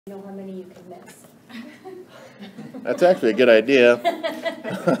Know how many you can miss. That's actually a good idea.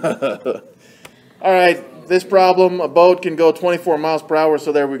 All right, this problem, a boat can go 24 miles per hour,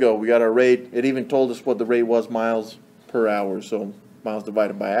 so there we go. We got our rate. It even told us what the rate was, miles per hour. So miles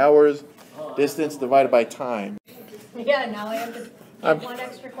divided by hours, distance divided by time. Yeah, now I have to get one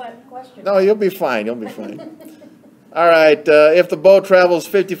extra question. No, you'll be fine. You'll be fine. All right, if the boat travels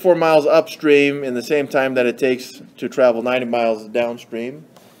 54 miles upstream in the same time that it takes to travel 90 miles downstream,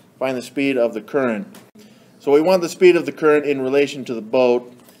 find the speed of the current. So we want the speed of the current in relation to the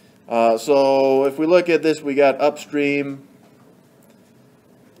boat. So if we look at this, we got upstream,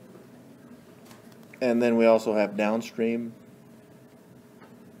 and then we also have downstream.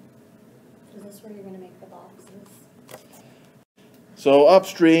 Is this where you're going to make the boxes? So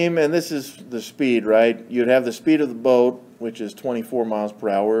upstream, and this is the speed, right? You'd have the speed of the boat, which is 24 miles per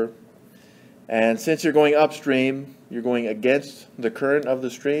hour. And since you're going upstream, you're going against the current of the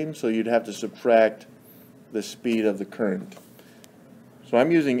stream, so you'd have to subtract the speed of the current. So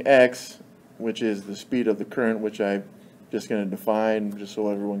I'm using x, which is the speed of the current, which I'm just going to define just so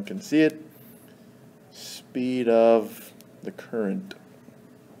everyone can see it. Speed of the current.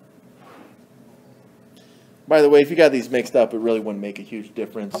 By the way, if you got these mixed up, it really wouldn't make a huge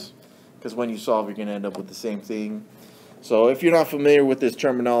difference, because when you solve, you're going to end up with the same thing. So if you're not familiar with this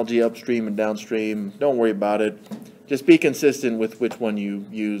terminology, upstream and downstream, don't worry about it. Just be consistent with which one you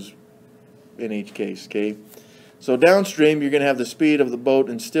use in each case, okay? So downstream, you're going to have the speed of the boat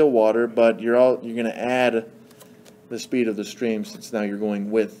in still water, but you're going to add the speed of the stream, since now you're going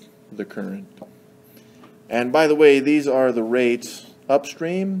with the current. And by the way, these are the rates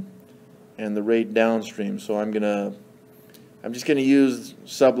upstream and the rate downstream. So I'm just going to use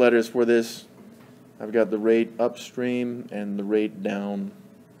subletters for this. I've got the rate upstream and the rate downstream,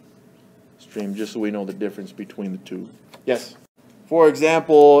 just so we know the difference between the two. Yes? For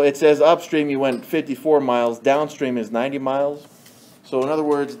example, it says upstream you went 54 miles, downstream is 90 miles. So in other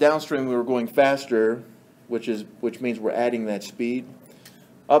words, downstream we were going faster, which means we're adding that speed.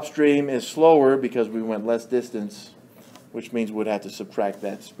 Upstream is slower because we went less distance, which means we'd have to subtract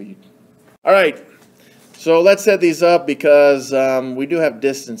that speed. All right, so let's set these up because we do have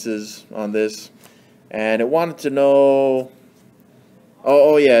distances on this. And it wanted to know,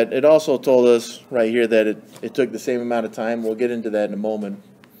 oh yeah, it also told us right here that it took the same amount of time. We'll get into that in a moment.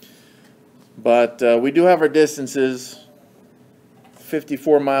 But we do have our distances,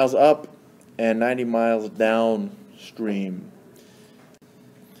 54 miles up and 90 miles downstream.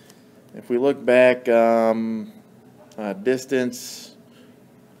 If we look back, distance,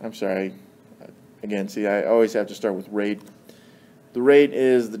 I'm sorry, again, see, I always have to start with rate. The rate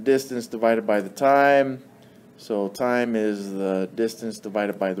is the distance divided by the time. So time is the distance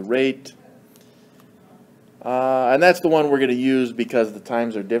divided by the rate. And that's the one we're going to use because the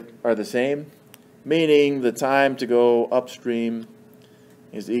times are the same. Meaning the time to go upstream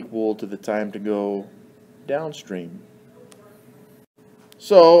is equal to the time to go downstream.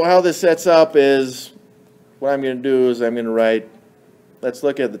 So how this sets up is, what I'm going to do is I'm going to write, let's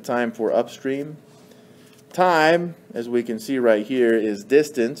look at the time for upstream. Time, as we can see right here, is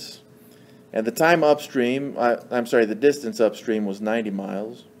distance, and the time upstream, the distance upstream was 90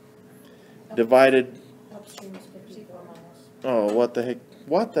 miles, divided, Upstream is 54 miles. oh, what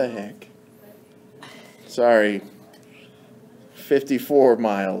the heck, sorry, 54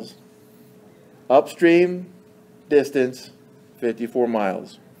 miles, upstream, distance, 54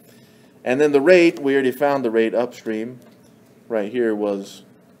 miles, and then the rate, we already found the rate upstream, right here was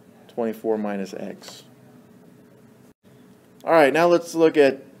 24 minus x. All right, now let's look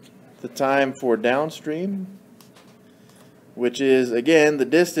at the time for downstream, which is, again, the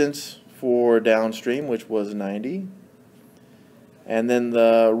distance for downstream, which was 90. And then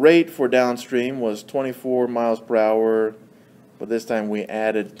the rate for downstream was 24 miles per hour, but this time we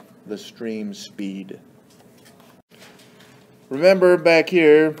added the stream speed. Remember back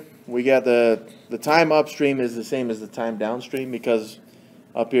here, we got the time upstream is the same as the time downstream, because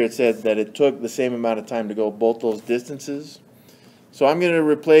up here it said that it took the same amount of time to go both those distances. So I'm going to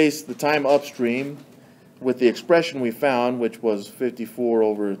replace the time upstream with the expression we found, which was 54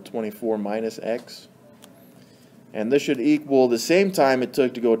 over 24 minus x. And this should equal the same time it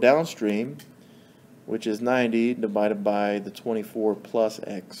took to go downstream, which is 90 divided by the 24 plus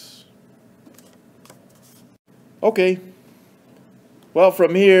x. Okay. Well,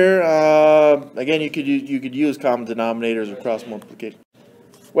 from here, again, you could use common denominators or cross multiplication.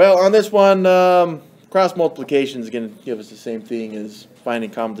 Well, on this one, cross multiplication is going to give us the same thing as finding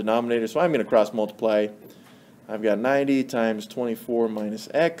common denominator, so I'm going to cross multiply. I've got 90 times 24 minus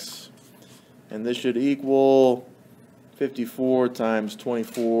x, and this should equal 54 times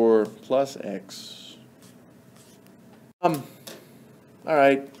 24 plus x. All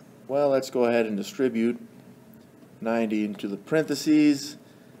right, well, let's go ahead and distribute 90 into the parentheses.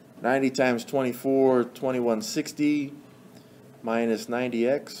 90 times 24, 2160 minus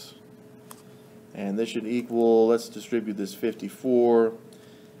 90x. And this should equal, let's distribute this 54.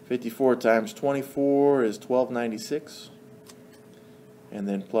 54 times 24 is 1296. And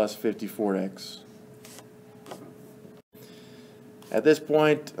then plus 54x. At this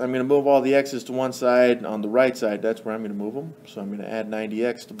point, I'm going to move all the x's to one side. On the right side, that's where I'm going to move them. So I'm going to add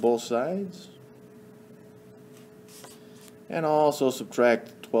 90x to both sides. And I'll also subtract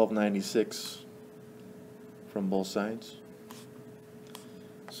 1296 from both sides.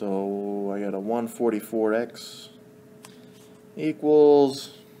 So I got a 144x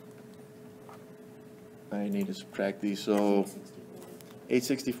equals, I need to subtract these, so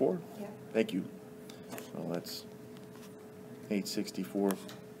 864? Yeah. Thank you. So that's 864.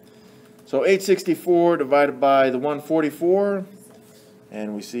 So 864 divided by the 144,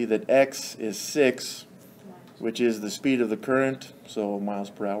 and we see that x is 6, which is the speed of the current, so miles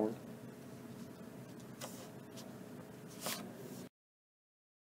per hour.